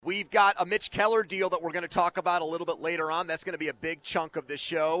We've got a Mitch Keller deal that we're going to talk about a little bit later on. That's going to be a big chunk of this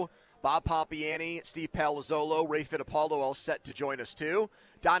show. Bob Pompiani, Steve Palazzolo, Ray Fittipaldo all set to join us too.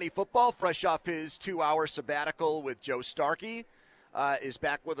 Donnie Football, fresh off his 2-hour sabbatical with Joe Starkey, is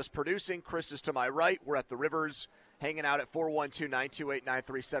back with us producing. Chris is to my right. We're at the Rivers, hanging out at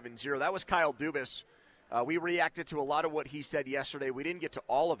 412-928-9370. That was Kyle Dubas. We reacted to a lot of what he said yesterday. We didn't get to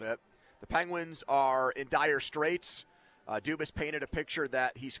all of it. The Penguins are in dire straits. Dubas painted a picture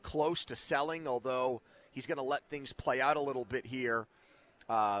that he's close to selling, although he's going to let things play out a little bit here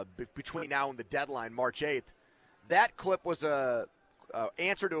between now and the deadline, March 8th. That clip was a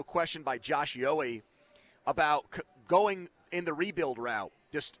answer to a question by Josh Yohe about going in the rebuild route,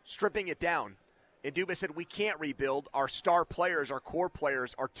 just stripping it down. And Dubas said, we can't rebuild. Our star players, our core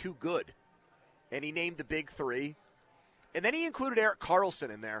players are too good. And he named the big three. And then he included Erik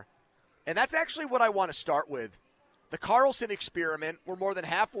Karlsson in there. And that's actually what I want to start with. The Karlsson experiment, we're more than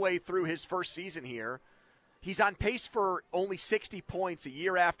halfway through his first season here. He's on pace for only 60 points a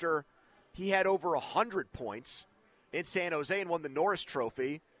year after he had over 100 points in San Jose and won the Norris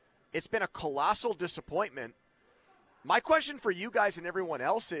Trophy. It's been a colossal disappointment. My question for you guys and everyone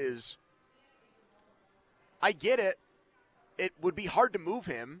else is, I get it. It would be hard to move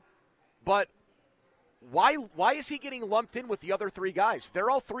him, but why is he getting lumped in with the other three guys? They're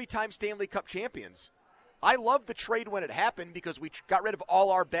all three-time Stanley Cup champions. I love the trade when it happened because we got rid of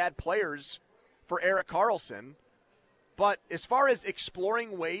all our bad players for Erik Karlsson. But as far as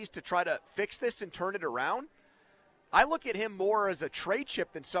exploring ways to try to fix this and turn it around, I look at him more as a trade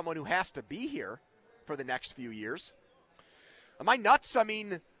chip than someone who has to be here for the next few years. Am I nuts? I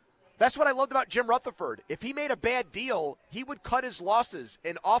mean, that's what I loved about Jim Rutherford. If he made a bad deal, he would cut his losses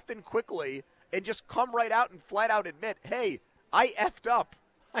and often quickly and just come right out and flat out admit, hey, I effed up.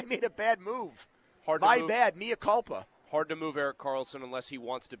 I made a bad move. My bad, mea culpa. Hard to move Erik Karlsson unless he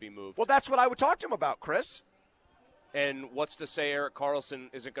wants to be moved. Well, that's what I would talk to him about, Chris. And what's to say Erik Karlsson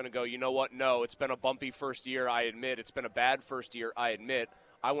isn't going to go, you know what, no, it's been a bumpy first year, I admit. It's been a bad first year, I admit.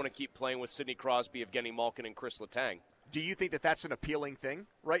 I want to keep playing with Sidney Crosby, Evgeny Malkin, and Chris Letang. Do you think that that's an appealing thing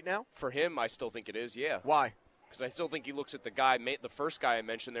right now? For him, I still think it is, yeah. Why? Because I still think he looks at the first guy I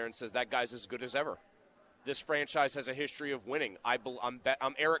mentioned there and says, that guy's as good as ever. This franchise has a history of winning. I'm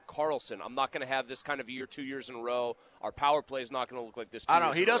Erik Karlsson. I'm not going to have this kind of year 2 years in a row. Our power play is not going to look like this 2 years in a row. I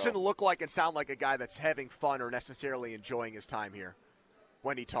don't know. He doesn't look like and sound like a guy that's having fun or necessarily enjoying his time here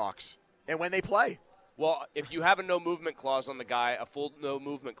when he talks and when they play. Well, if you have a no-movement clause on the guy, a full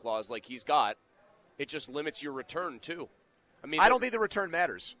no-movement clause like he's got, it just limits your return too. I don't think the return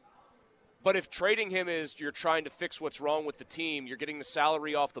matters. But if trading him is you're trying to fix what's wrong with the team, you're getting the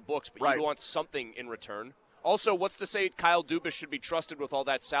salary off the books, but you want something in return. Also, what's to say Kyle Dubas should be trusted with all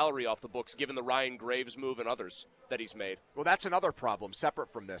that salary off the books, given the Ryan Graves move and others that he's made? Well, that's another problem,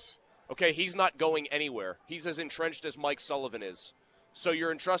 separate from this. Okay, he's not going anywhere. He's as entrenched as Mike Sullivan is. So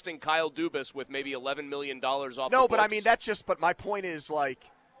you're entrusting Kyle Dubas with maybe $11 million off the books? No, but I mean, but my point is, like,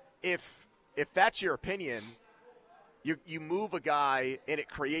 if that's your opinion, you move a guy and it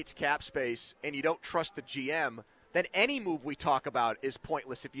creates cap space and you don't trust the GM, then any move we talk about is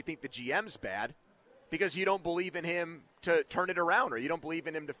pointless if you think the GM's bad because you don't believe in him to turn it around or you don't believe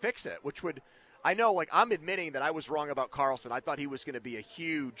in him to fix it, which would – I know, like, I'm admitting that I was wrong about Karlsson. I thought he was going to be a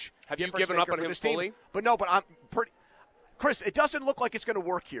huge – Have you given up on him fully? Team. But no, but I'm pretty – Chris, it doesn't look like it's going to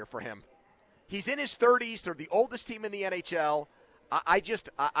work here for him. He's in his 30s. They're the oldest team in the NHL. I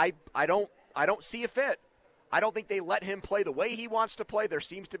don't see a fit. I don't think they let him play the way he wants to play. There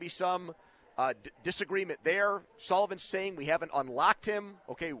seems to be some disagreement there. Sullivan's saying we haven't unlocked him.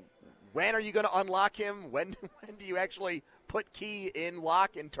 Okay, when are you going to unlock him? When do you actually put key in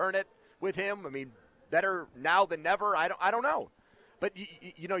lock and turn it with him? I mean, better now than never. I don't know. But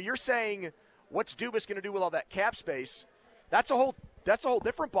you're saying what's Dubas going to do with all that cap space? That's a whole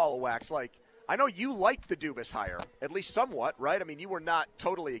different ball of wax. Like, I know you liked the Dubas hire, at least somewhat, right? I mean, you were not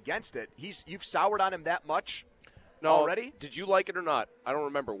totally against it. You've soured on him that much already? Did you like it or not? I don't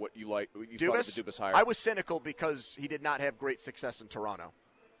remember what you thought of the Dubas hire. I was cynical because he did not have great success in Toronto.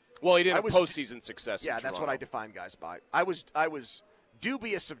 Well, he didn't have postseason success in Toronto. Yeah, that's what I define guys by. I was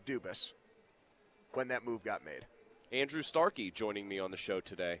dubious of Dubas when that move got made. Andrew Starkey joining me on the show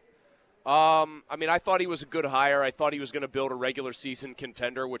today. I thought he was a good hire. I thought he was going to build a regular season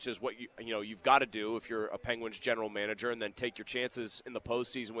contender, which is what you've got to do if you're a Penguins general manager, and then take your chances in the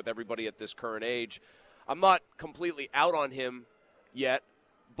postseason with everybody at this current age. I'm not completely out on him yet,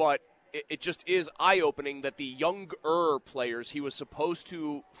 but it just is eye-opening that the younger players he was supposed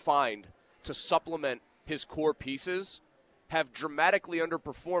to find to supplement his core pieces have dramatically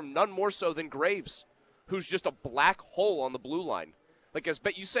underperformed, none more so than Graves, who's just a black hole on the blue line. Like,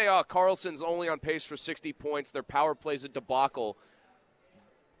 you say, Carlson's only on pace for 60 points. Their power play's a debacle.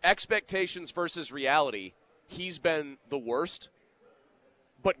 Expectations versus reality, he's been the worst.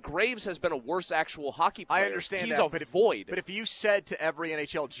 But Graves has been a worse actual hockey player. I understand he's that. A void. But if you said to every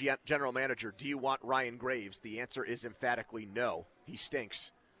NHL general manager, do you want Ryan Graves? The answer is emphatically no. He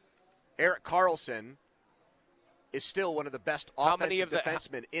stinks. Erik Karlsson is still one of the best offensive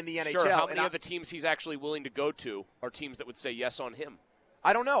defensemen in the NHL. Sure, how many of the teams he's actually willing to go to are teams that would say yes on him?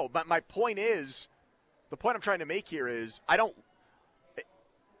 I don't know, but my point is, the point I'm trying to make here is,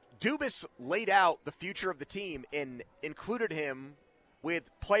 Dubas laid out the future of the team and included him with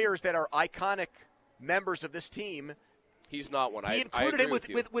players that are iconic members of this team. He's not one. He included him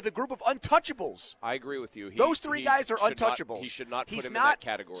with a group of untouchables. I agree with you. Those three guys are untouchables. He should not put him in that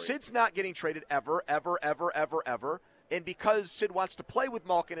category. Sid's not getting traded ever. And because Sid wants to play with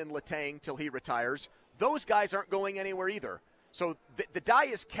Malkin and Letang till he retires, those guys aren't going anywhere either. So the die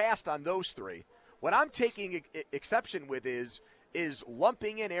is cast on those three. What I'm taking exception with is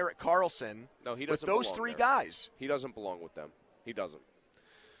lumping in Erik Karlsson with those three guys. He doesn't belong with them. He doesn't.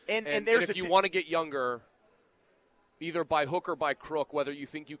 And if you want to get younger, either by hook or by crook, whether you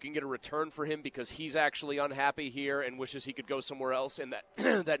think you can get a return for him because he's actually unhappy here and wishes he could go somewhere else and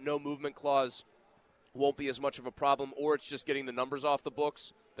that that no movement clause won't be as much of a problem, or it's just getting the numbers off the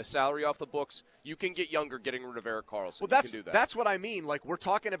books, the salary off the books, you can get younger getting rid of Erik Karlsson. Well, you can do that. That's what I mean. Like, we're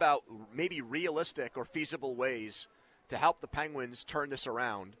talking about maybe realistic or feasible ways to help the Penguins turn this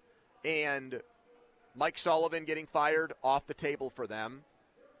around. And Mike Sullivan getting fired, off the table for them.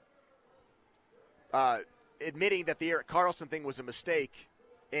 Admitting that the Erik Karlsson thing was a mistake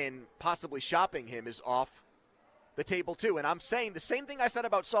and possibly shopping him is off the table too. And I'm saying the same thing I said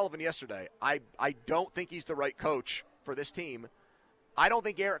about Sullivan yesterday. I don't think he's the right coach for this team. I don't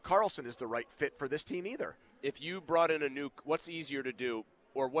think Erik Karlsson is the right fit for this team either. If you brought in what's easier to do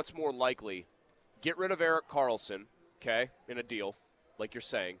or what's more likely? Get rid of Erik Karlsson, okay, in a deal, like you're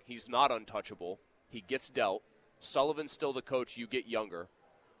saying. He's not untouchable. He gets dealt. Sullivan's still the coach. You get younger.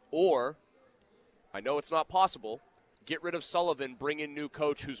 Or, I know it's not possible, get rid of Sullivan, bring in new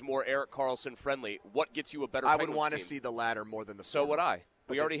coach who's more Erik Karlsson friendly. What gets you a better Penguins team? I would want to see the latter more than the former. So would I.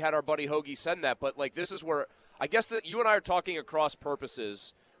 We already had our buddy Hoagie send that, but like this is where I guess that you and I are talking across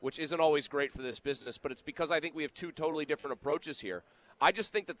purposes, which isn't always great for this business, but it's because I think we have two totally different approaches here. I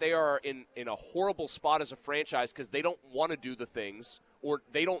just think that they are in a horrible spot as a franchise because they don't want to do the things, or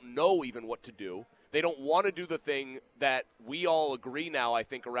they don't know even what to do. They don't want to do the thing that we all agree now, I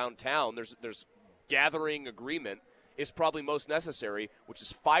think, around town. There's gathering agreement is probably most necessary, which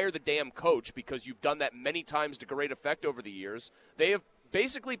is fire the damn coach because you've done that many times to great effect over the years. They have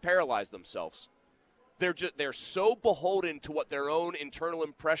basically paralyzed themselves. They're so beholden to what their own internal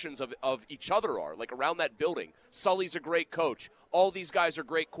impressions of each other are, like around that building. Sully's a great coach. All these guys are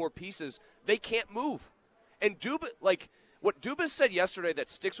great core pieces. They can't move. And what Dubas said yesterday that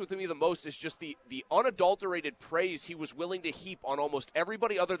sticks with me the most is just the unadulterated praise he was willing to heap on almost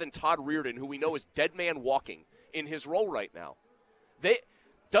everybody other than Todd Reirden, who we know is dead man walking in his role right now.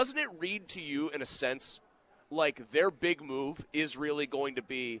 Doesn't it read to you, in a sense, like their big move is really going to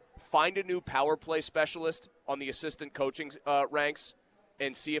be find a new power play specialist on the assistant coaching ranks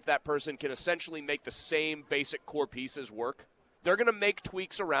and see if that person can essentially make the same basic core pieces work? They're going to make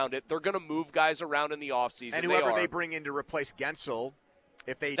tweaks around it. They're going to move guys around in the offseason. And whoever they bring in to replace Gensel,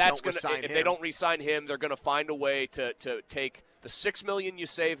 if they don't re-sign him. If they don't re-sign him, they're going to find a way to take the $6 million you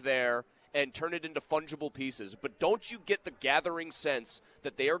save there and turn it into fungible pieces. But don't you get the gathering sense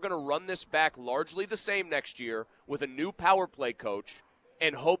that they are going to run this back largely the same next year with a new power play coach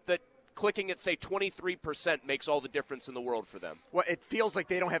and hope that clicking at, say, 23% makes all the difference in the world for them? Well, it feels like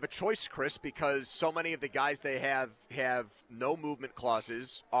they don't have a choice, Chris, because so many of the guys they have no movement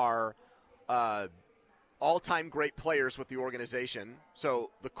clauses, are all-time great players with the organization.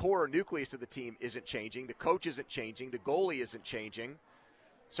 So the core nucleus of the team isn't changing. The coach isn't changing. The goalie isn't changing.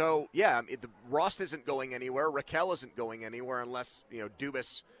 So, yeah, the Rost isn't going anywhere. Raquel isn't going anywhere unless,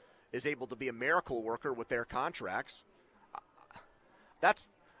 Dubas is able to be a miracle worker with their contracts.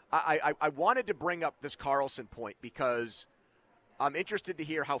 I wanted to bring up this Karlsson point because I'm interested to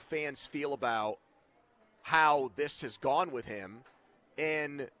hear how fans feel about how this has gone with him,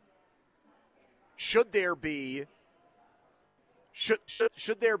 and should there be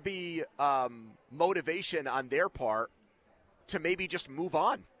motivation on their part to maybe just move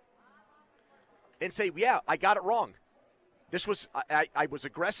on and say, yeah, I got it wrong. This was I was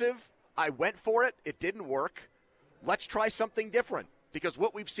aggressive. I went for it. It didn't work. Let's try something different. Because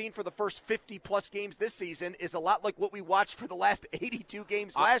what we've seen for the first 50-plus games this season is a lot like what we watched for the last 82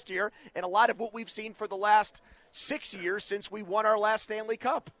 games last year, and a lot of what we've seen for the last 6 years since we won our last Stanley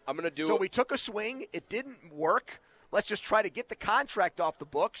Cup. I'm going to do So we took a swing. It didn't work. Let's just try to get the contract off the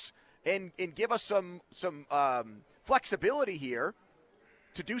books and give us some flexibility here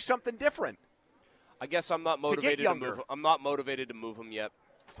to do something different. I guess I'm not motivated to move. I'm not motivated to move him yet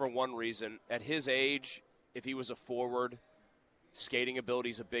for one reason. At his age, if he was a forward, skating ability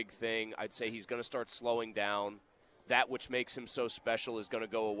is a big thing. I'd say he's going to start slowing down. That which makes him so special is going to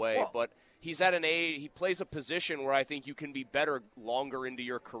go away. Well, but he's at an age, he plays a position where I think you can be better longer into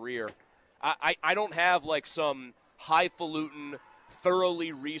your career. I don't have like some highfalutin,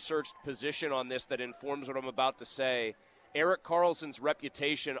 thoroughly researched position on this that informs what I'm about to say. Erik Karlsson's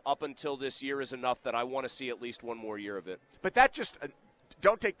reputation up until this year is enough that I want to see at least one more year of it. But that just,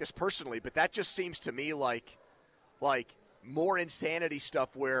 don't take this personally, but that just seems to me like more insanity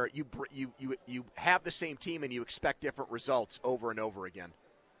stuff where you have the same team and you expect different results over and over again.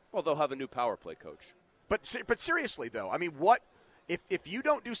 Well, they'll have a new power play coach. But seriously, though, I mean, what if you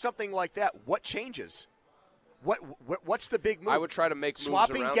don't do something like that, what changes? What's the big move? I would try to make moves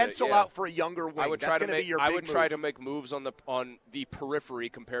swapping around Gensel it, yeah. out for a younger wing. I would try to make moves on the periphery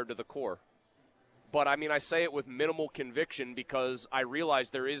compared to the core. But I mean, I say it with minimal conviction because I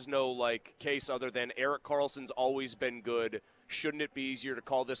realize there is no like case other than Erik Karlsson's always been good. Shouldn't it be easier to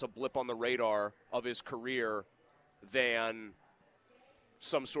call this a blip on the radar of his career than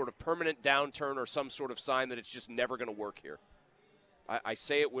some sort of permanent downturn or some sort of sign that it's just never going to work here? I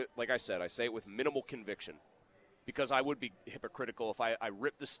say it with, like I said, I say it with minimal conviction. Because I would be hypocritical if I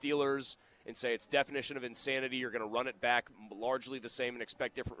rip the Steelers and say it's definition of insanity, you're going to run it back largely the same and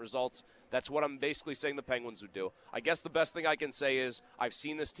expect different results. That's what I'm basically saying the Penguins would do. I guess the best thing I can say is I've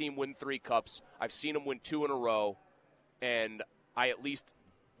seen this team win 3 cups. I've seen them win 2 in a row, and I at least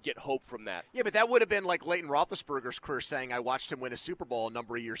get hope from that. Yeah, but that would have been like Leighton Roethlisberger's career saying, I watched him win a Super Bowl a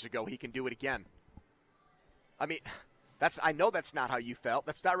number of years ago. He can do it again. I mean, I know that's not how you felt.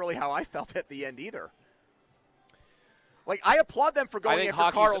 That's not really how I felt at the end either. Like, I applaud them for going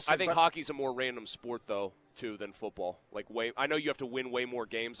after Karlsson. I think hockey's a more random sport, though, too, than football. Like, I know you have to win way more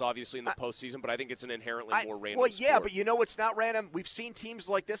games, obviously, in the postseason, but I think it's an inherently more random sport. Well, yeah, but you know what's not random? We've seen teams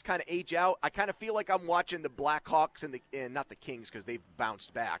like this kind of age out. I kind of feel like I'm watching the Blackhawks and not the Kings because they've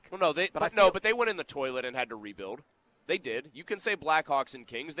bounced back. Well, no, but they went in the toilet and had to rebuild. They did. You can say Blackhawks and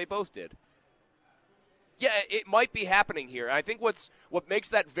Kings. They both did. Yeah, it might be happening here. I think what makes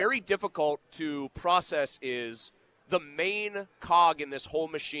that very difficult to process is the main cog in this whole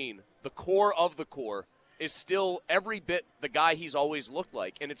machine, the core of the core, is still every bit the guy he's always looked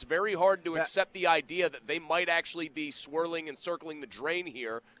like. And it's very hard to accept the idea that they might actually be swirling and circling the drain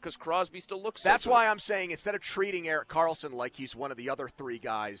here because Crosby still looks so good. That's why I'm saying instead of treating Erik Karlsson like he's one of the other 3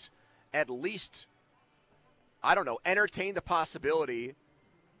 guys, at least, I don't know, entertain the possibility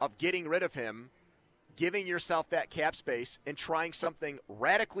of getting rid of him, giving yourself that cap space, and trying something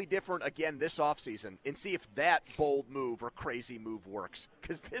radically different again this offseason and see if that bold move or crazy move works.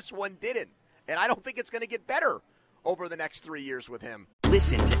 Because this one didn't. And I don't think it's going to get better over the next 3 years with him.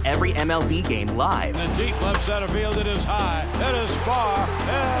 Listen to every MLB game live. In the deep left center field, it is high, it is far,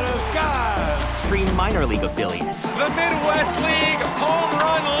 it is gone. Stream minor league affiliates. The Midwest League home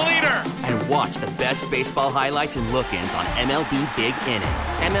run leader. And watch the best baseball highlights and look-ins on MLB Big Inning.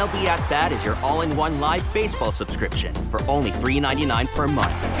 MLB At Bat is your all-in-one live baseball subscription for only $3.99 per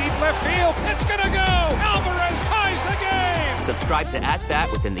month. Deep left field, it's gonna go. Alvarez ties the game. Subscribe to At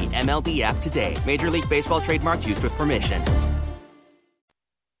Bat within the MLB app today. Major League Baseball trademarks used with permission.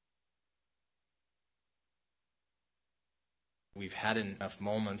 We've had enough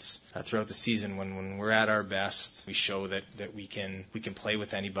moments throughout the season when we're at our best. We show that we can play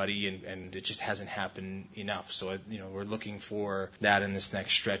with anybody, and it just hasn't happened enough. So we're looking for that in this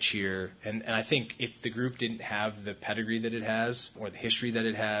next stretch here. And I think if the group didn't have the pedigree that it has or the history that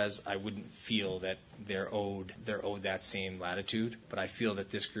it has, I wouldn't feel that they're owed that same latitude. But I feel that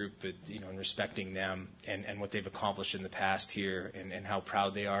this group, in respecting them and what they've accomplished in the past here and how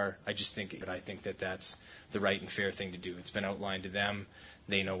proud they are, I think that that's the right and fair thing to do. It's been outlined to them.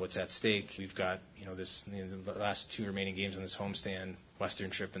 They know what's at stake. We've got the last 2 remaining games on this homestand, Western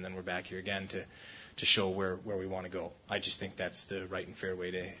trip, and then we're back here again to show where we want to go. I just think that's the right and fair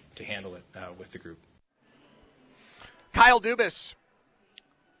way to handle it with the group. Kyle Dubas,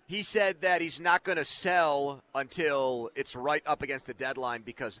 he said that he's not going to sell until it's right up against the deadline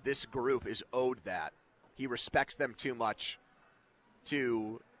because this group is owed that. He respects them too much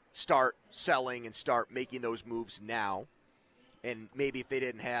to start selling and start making those moves now. And maybe if they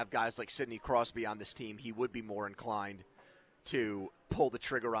didn't have guys like Sidney Crosby on this team, he would be more inclined to pull the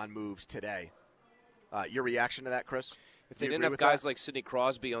trigger on moves today. Your reaction to that, Chris? If they didn't have guys like Sidney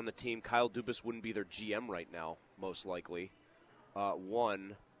Crosby on the team, Kyle Dubas wouldn't be their GM right now, most likely. I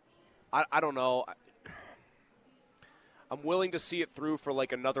don't know. I'm willing to see it through for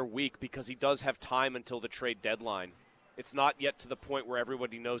like another week because he does have time until the trade deadline. It's not yet to the point where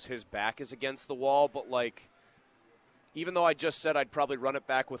everybody knows his back is against the wall, but like, even though I just said I'd probably run it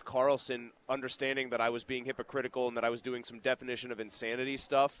back with Carlson, understanding that I was being hypocritical and that I was doing some definition of insanity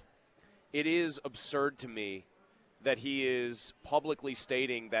stuff, it is absurd to me that he is publicly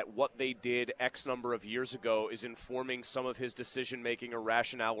stating that what they did X number of years ago is informing some of his decision-making or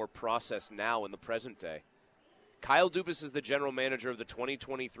rationale or process now in the present day. Kyle Dubas is the general manager of the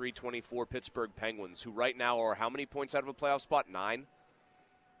 2023-24 Pittsburgh Penguins, who right now are how many points out of a playoff spot? 9?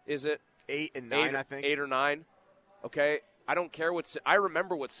 Is it? 8 and 9, I think. 8 or 9. Okay. I don't care what – I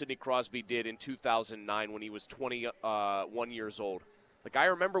remember what Sidney Crosby did in 2009 when he was 21 years old. Like, I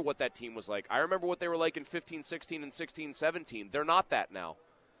remember what that team was like. I remember what they were like in 15-16 and 16-17. They're not that now.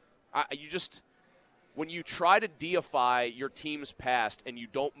 When you try to deify your team's past and you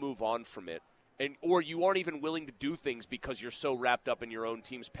don't move on from it, or you aren't even willing to do things because you're so wrapped up in your own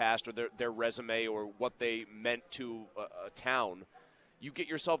team's past or their resume or what they meant to a town, you get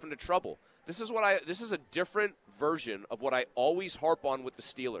yourself into trouble. This is a different version of what I always harp on with the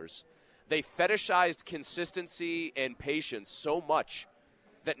Steelers. They fetishized consistency and patience so much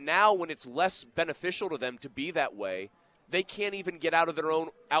that now when it's less beneficial to them to be that way, they can't even get out of their own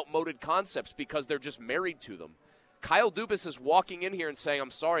outmoded concepts because they're just married to them. Kyle Dubas is walking in here and saying,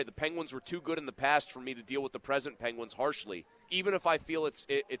 I'm sorry, the Penguins were too good in the past for me to deal with the present Penguins harshly, even if I feel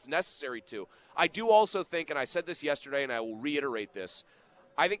it's necessary to. I do also think, and I said this yesterday and I will reiterate this,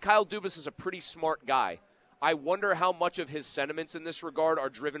 I think Kyle Dubas is a pretty smart guy. I wonder how much of his sentiments in this regard are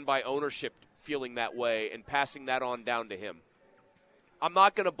driven by ownership feeling that way and passing that on down to him. I'm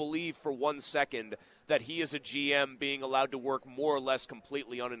not going to believe for 1 second that he is a GM being allowed to work more or less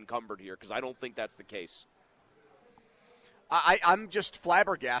completely unencumbered here, because I don't think that's the case. I'm just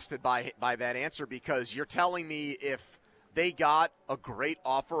flabbergasted by that answer, because you're telling me if they got a great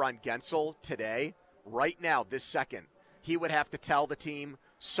offer on Gensel today, right now, this second, he would have to tell the team,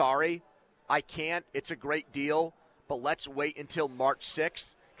 sorry, I can't. It's a great deal, but let's wait until March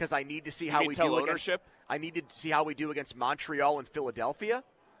 6th because I need to see how we do ownership? I need to see how we do against Montreal and Philadelphia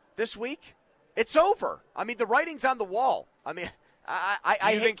this week. It's over. I mean, the writing's on the wall. I mean,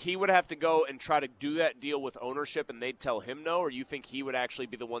 I think he would have to go and try to do that deal with ownership and they'd tell him no, or you think he would actually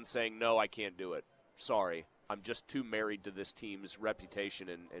be the one saying, no, I can't do it. Sorry. I'm just too married to this team's reputation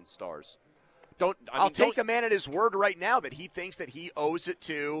and stars. I'll take a man at his word right now that he thinks that he owes it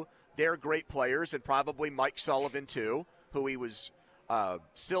to their great players, and probably Mike Sullivan too, who he was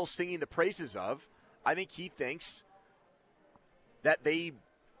still singing the praises of. I think he thinks that they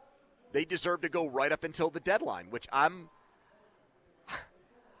deserve to go right up until the deadline, which I'm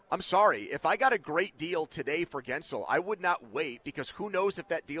sorry. If I got a great deal today for Gensel, I would not wait, because who knows if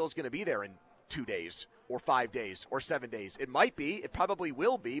that deal is going to be there in 2 days or 5 days or 7 days. It might be. It probably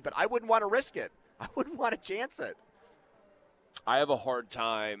will be, but I wouldn't want to risk it. I wouldn't want to chance it. I have a hard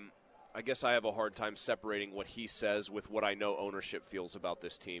time separating what he says with what I know ownership feels about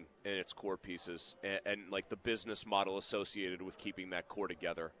this team and its core pieces and like the business model associated with keeping that core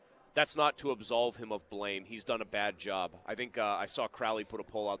together. That's not to absolve him of blame. He's done a bad job. I think I saw Crowley put a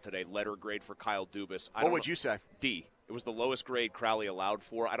poll out today, letter grade for Kyle Dubas. What would you say? D. It was the lowest grade Crowley allowed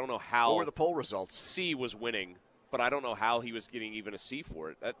for. I don't know how. What were the poll results? C was winning, but I don't know how he was getting even a C for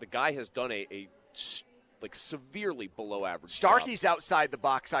it. The guy has done a severely below average Starkey's job. outside the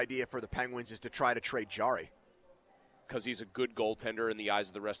box idea for the Penguins is to try to trade Jari. Because he's a good goaltender in the eyes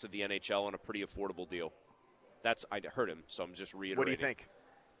of the rest of the NHL on a pretty affordable deal. I heard him, so I'm just reiterating. What do you think?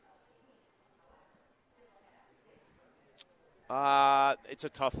 It's a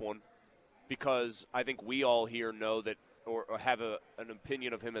tough one, because I think we all here know that or have an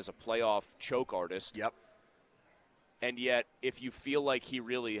opinion of him as a playoff choke artist. Yep. And yet, if you feel like he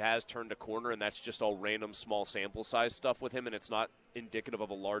really has turned a corner and that's just all random small sample size stuff with him and it's not indicative of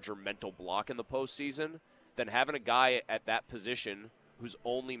a larger mental block in the postseason, then having a guy at that position who's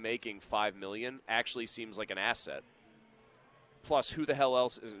only making $5 million actually seems like an asset. Plus, who the hell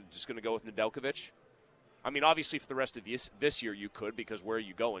else is just going to go with Nedeljkovic? I mean, obviously for the rest of this year you could, because where are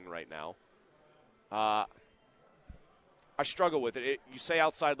you going right now? I struggle with it. You say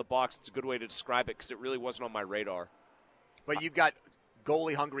outside the box, it's a good way to describe it, because it really wasn't on my radar. But you've got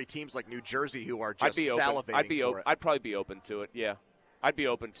goalie-hungry teams like New Jersey who are just salivating for it. I'd probably be open to it, yeah. I'd be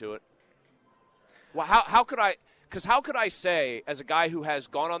open to it. Well, how could I – because how could I say, as a guy who has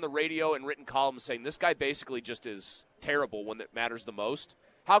gone on the radio and written columns saying this guy basically just is terrible when it matters the most,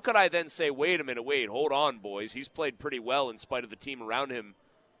 how could I then say, wait a minute, hold on, boys. He's played pretty well in spite of the team around him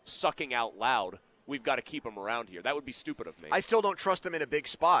sucking out loud. We've got to keep him around here. That would be stupid of me. I still don't trust him in a big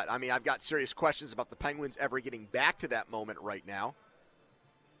spot. I mean, I've got serious questions about the Penguins ever getting back to that moment right now.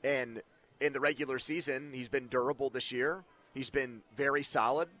 And in the regular season, he's been durable this year. He's been very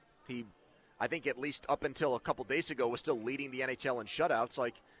solid. I think at least up until a couple days ago, was still leading the NHL in shutouts.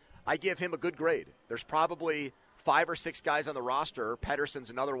 Like, I give him a good grade. There's probably 5 or 6 guys on the roster. Pettersson's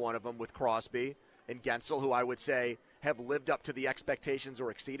another one of them with Crosby and Gensel, who I would say have lived up to the expectations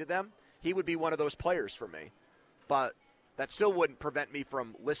or exceeded them. He would be one of those players for me. But that still wouldn't prevent me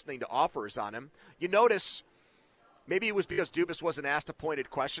from listening to offers on him. You notice, maybe it was because Dubas wasn't asked a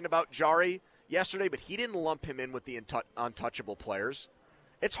pointed question about Jari yesterday, but he didn't lump him in with the untouchable players.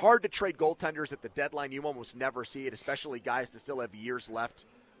 It's hard to trade goaltenders at the deadline. You almost never see it, especially guys that still have years left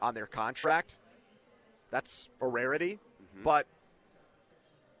on their contract. That's a rarity. Mm-hmm. But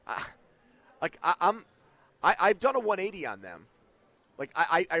I've done a 180 on them. Like,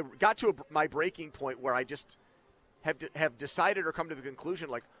 I got to my breaking point where I just have decided or come to the conclusion,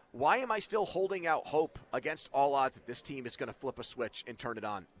 like, why am I still holding out hope against all odds that this team is going to flip a switch and turn it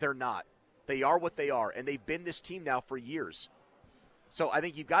on? They're not. They are what they are, and they've been this team now for years. So I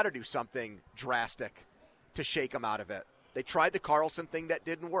think you've got to do something drastic to shake them out of it. They tried the Karlsson thing. That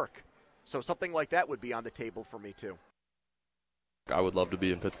didn't work. So something like that would be on the table for me, too. I would love to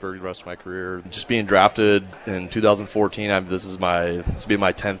be in Pittsburgh the rest of my career. Just being drafted in 2014, this will be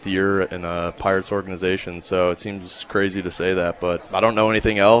my 10th year in a Pirates organization, so it seems crazy to say that, but I don't know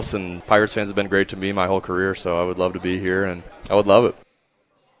anything else, and Pirates fans have been great to me my whole career, so I would love to be here, and I would love it.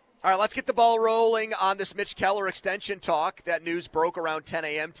 All right, let's get the ball rolling on this Mitch Keller extension talk. That news broke around 10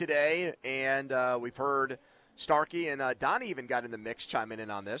 a.m. today, and we've heard Starkey and Donnie even got in the mix, chiming in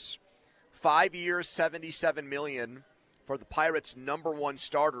on this. 5 years, $77 million for the Pirates' number one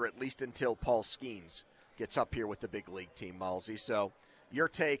starter, at least until Paul Skeens gets up here with the big league team, Malsey. So your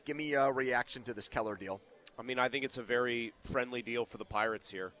take, give me a reaction to this Keller deal. I mean, I think it's a very friendly deal for the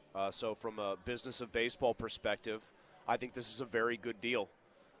Pirates here. So from a business of baseball perspective, I think this is a very good deal.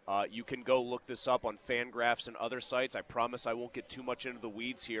 You can go look this up on Fangraphs and other sites. I promise I won't get too much into the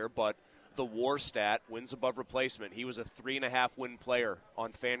weeds here, but the WAR stat, wins above replacement, he was a 3.5 win player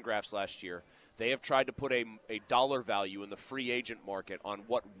on Fangraphs last year. They have tried to put a dollar value in the free agent market on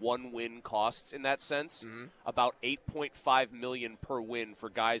what one win costs in that sense. Mm-hmm. About $8.5 million per win for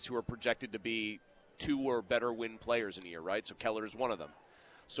guys who are projected to be 2 or better win players in a year, right? So Keller is one of them.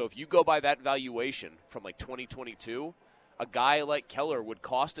 So if you go by that valuation from like 2022, a guy like Keller would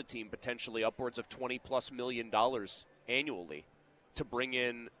cost a team potentially upwards of $20+ million annually to bring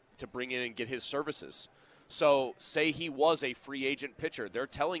in and get his services. So say he was a free agent pitcher. They're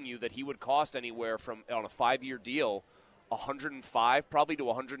telling you that he would cost anywhere from, on a 5-year deal, $105 probably to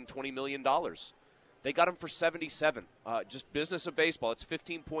 $120 million. They got him for $77. Just business of baseball, it's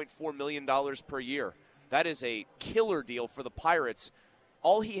 $15.4 million per year. That is a killer deal for the Pirates.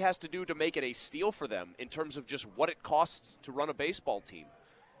 All he has to do to make it a steal for them in terms of just what it costs to run a baseball team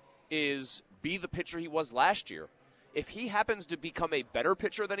is be the pitcher he was last year. If he happens to become a better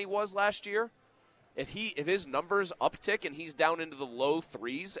pitcher than he was last year, if his numbers uptick and he's down into the low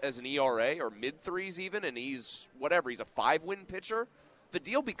 3s as an ERA or mid 3s even, and he's a 5-win pitcher, the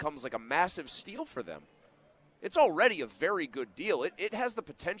deal becomes like a massive steal for them. It's already a very good deal. It has the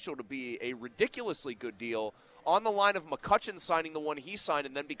potential to be a ridiculously good deal on the line of McCutchen signing the one he signed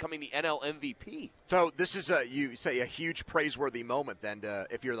and then becoming the NL MVP. So this is you say a huge praiseworthy moment then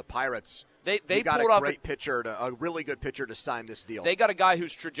if you're the Pirates. They got pulled a off great pitcher, a really good pitcher to sign this deal. They got a guy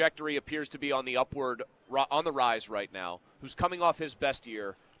whose trajectory appears to be on the rise right now, who's coming off his best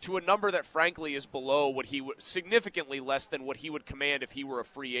year to a number that frankly is below what he would, significantly less than what he would command if he were a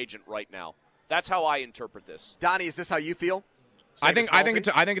free agent right now. That's how I interpret this. Donnie, is this how you feel? I think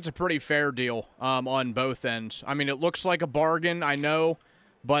it's a pretty fair deal on both ends. I mean, it looks like a bargain, I know,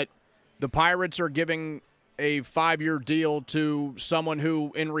 but the Pirates are giving a 5-year deal to someone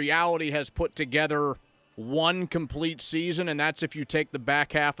who, in reality, has put together one complete season, and that's if you take the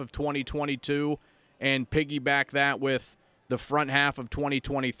back half of 2022 and piggyback that with the front half of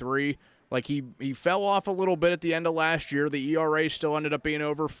 2023. Like, he fell off a little bit at the end of last year. The ERA still ended up being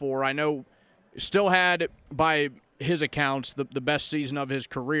over 4. I know still had, by his accounts, the best season of his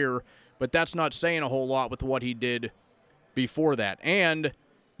career, but that's not saying a whole lot with what he did before that. And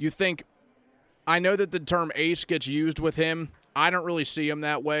you think, I know that the term ace gets used with him. I don't really see him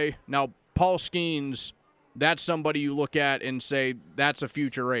that way. Now, Paul Skeens, that's somebody you look at and say, that's a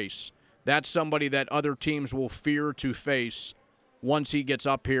future ace. That's somebody that other teams will fear to face once he gets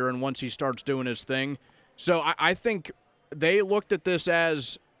up here and once he starts doing his thing. So I think they looked at this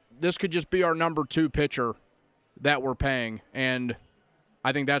as this could just be our number 2 pitcher that we're paying, and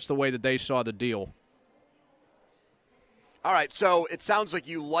I think that's the way that they saw the deal. All right, so it sounds like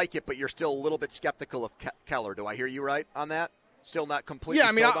you like it, but you're still a little bit skeptical of Keller. Do I hear you right on that? Still not completely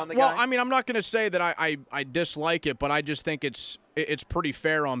sold on the guy? Well, I mean, I'm not going to say that I dislike it, but I just think it's pretty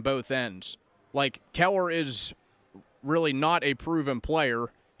fair on both ends. Like, Keller is really not a proven player.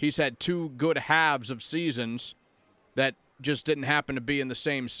 He's had 2 good halves of seasons that just didn't happen to be in the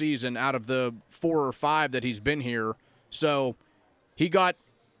same season out of the 4 or 5 that he's been here. So he got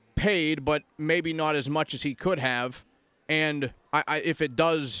paid, but maybe not as much as he could have. And if it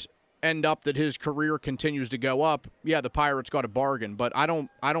does end up that his career continues to go up, yeah, the Pirates got a bargain. But I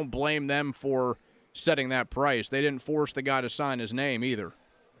don't blame them for setting that price. They didn't force the guy to sign his name either.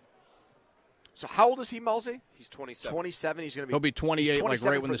 So how old is he, Mulsey? He's 27. 27. He'll be 28, like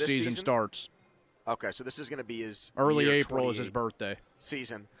right when the season starts. Okay, so this is going to be his early April is his birthday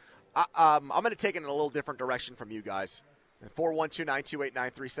season. I'm going to take it in a little different direction from you guys.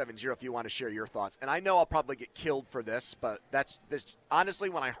 412-928-9370 if you want to share your thoughts. And I know I'll probably get killed for this, but that's honestly,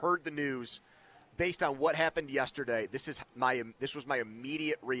 when I heard the news, based on what happened yesterday, this was my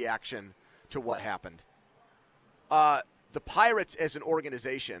immediate reaction to what happened. The Pirates as an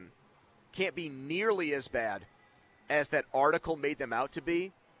organization can't be nearly as bad as that article made them out to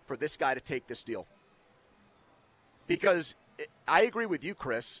be for this guy to take this deal. Because I agree with you,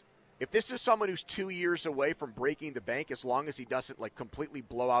 Chris. If this is someone who's 2 years away from breaking the bank, as long as he doesn't like completely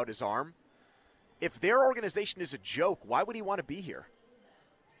blow out his arm, if their organization is a joke, why would he want to be here?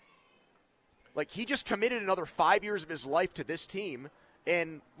 Like, he just committed another 5 years of his life to this team.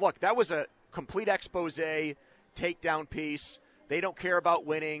 And look, that was a complete expose, takedown piece. They don't care about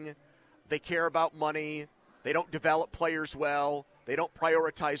winning. They care about money. They don't develop players well. They don't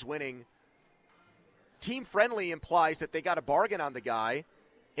prioritize winning. Team friendly implies that they got a bargain on the guy.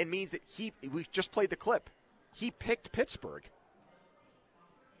 It means that we just played the clip. He picked Pittsburgh.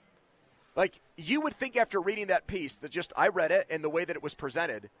 Like, you would think after reading that piece, I read it and the way that it was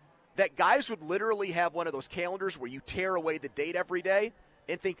presented, that guys would literally have one of those calendars where you tear away the date every day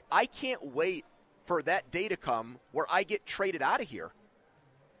and think, I can't wait for that day to come where I get traded out of here.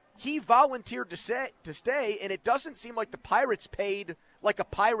 He volunteered to stay, and it doesn't seem like the Pirates paid like a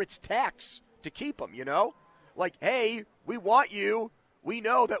Pirates tax to keep him, you know? Like, hey, we want you. We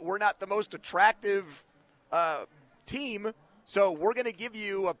know that we're not the most attractive team, so we're going to give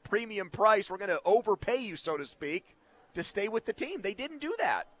you a premium price. We're going to overpay you, so to speak, to stay with the team. They didn't do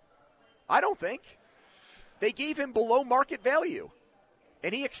that. I don't think. They gave him below market value,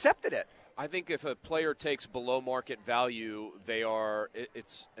 and he accepted it. I think if a player takes below market value,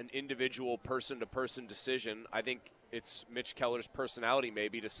 it's an individual person-to-person decision. I think it's Mitch Keller's personality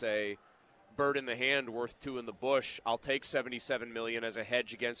maybe to say, bird in the hand, worth 2 in the bush. I'll take $77 million as a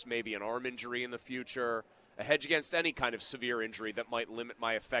hedge against maybe an arm injury in the future, a hedge against any kind of severe injury that might limit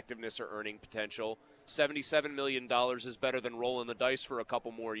my effectiveness or earning potential. $77 million is better than rolling the dice for a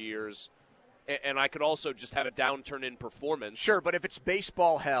couple more years. And I could also just have a downturn in performance. Sure, but if it's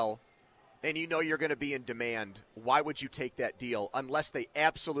baseball hell and you know you're going to be in demand, why would you take that deal unless they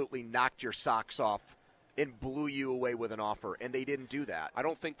absolutely knocked your socks off and blew you away with an offer, and they didn't do that? I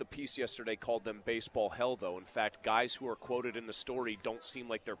don't think the piece yesterday called them baseball hell, though. In fact, guys who are quoted in the story don't seem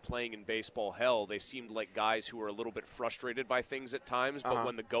like they're playing in baseball hell. They seemed like guys who were a little bit frustrated by things at times, but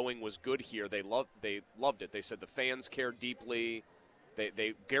when the going was good here, they loved it. They said the fans care deeply.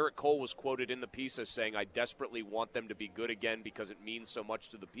 Garrett Cole was quoted in the piece as saying, I desperately want them to be good again because it means so much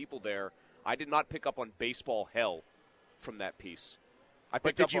to the people there. I did not pick up on baseball hell from that piece.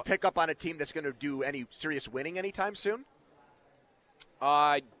 But did you pick up on a team that's going to do any serious winning anytime soon?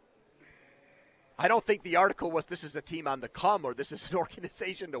 I don't think the article was this is a team on the come or this is an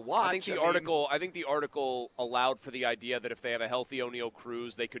organization to watch. I think the article allowed for the idea that if they have a healthy O'Neal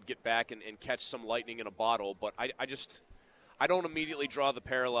Cruz, they could get back and catch some lightning in a bottle. But I don't immediately draw the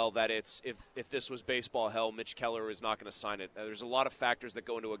parallel that it's if this was baseball hell, Mitch Keller is not going to sign it. There's a lot of factors that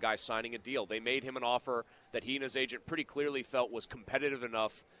go into a guy signing a deal. They made him an offer that he and his agent pretty clearly felt was competitive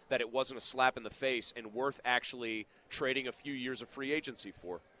enough that it wasn't a slap in the face and worth actually trading a few years of free agency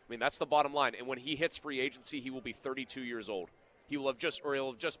for. I mean, that's the bottom line. And when he hits free agency, he will be 32 years old. He'll have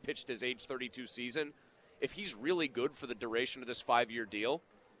just pitched his age 32 season. If he's really good for the duration of this 5-year deal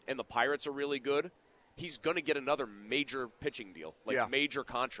and the Pirates are really good, he's going to get another major pitching deal, major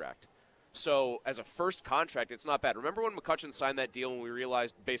contract. So as a first contract, it's not bad. Remember when McCutchen signed that deal when we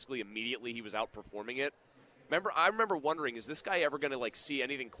realized basically immediately he was outperforming it? I remember wondering, is this guy ever going to see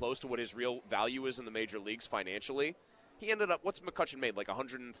anything close to what his real value is in the major leagues financially? He ended up, what's McCutchen made, like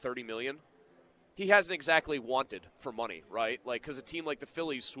 $130 million? he hasn't exactly wanted for money, right? Like, because a team like the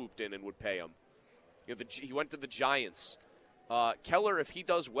Phillies swooped in and would pay him. You know, he went to the Giants. Keller, if he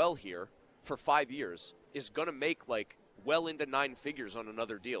does well here for 5 years, is going to make like well into 9 figures on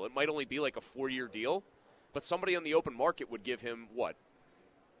another deal. It might only be like a 4-year deal, but somebody on the open market would give him what?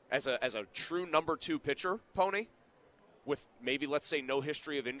 As a true number 2 pitcher, Pony, with maybe, let's say, no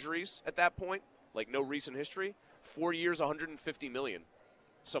history of injuries at that point, like no recent history, 4 years, $150 million.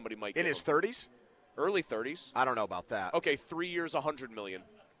 Somebody might give in his him. 30s, early 30s. I don't know about that. Okay, 3 years, $100 million.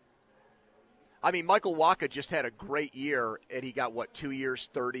 I mean, Michael Wacha just had a great year, and he got 2 years,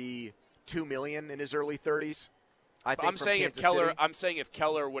 $32 million in his early 30s. I think I'm saying if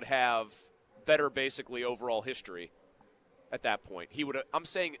Keller would have better, basically overall history at that point, he would.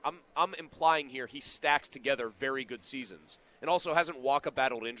 I'm implying here he stacks together very good seasons, and also hasn't Wacha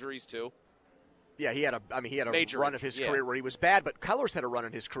battled injuries too. Yeah, he had a major run of his career where he was bad, but Keller's had a run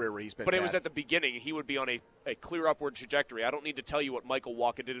in his career where he's been bad. But it was at the beginning. He would be on a clear upward trajectory. I don't need to tell you what Michael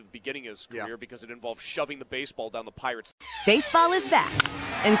Wacha did at the beginning of his career because it involved shoving the baseball down the Pirates. Baseball is back,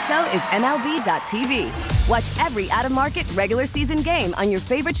 and so is MLB.tv. Watch every out-of-market regular season game on your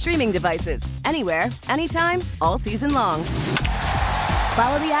favorite streaming devices, anywhere, anytime, all season long.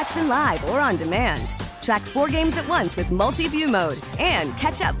 Follow the action live or on demand. Track 4 games at once with multi-view mode and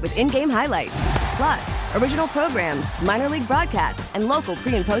catch up with in-game highlights. Plus, original programs, minor league broadcasts, and local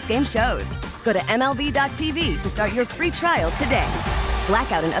pre- and post-game shows. Go to MLB.tv to start your free trial today.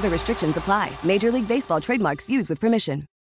 Blackout and other restrictions apply. Major League Baseball trademarks used with permission.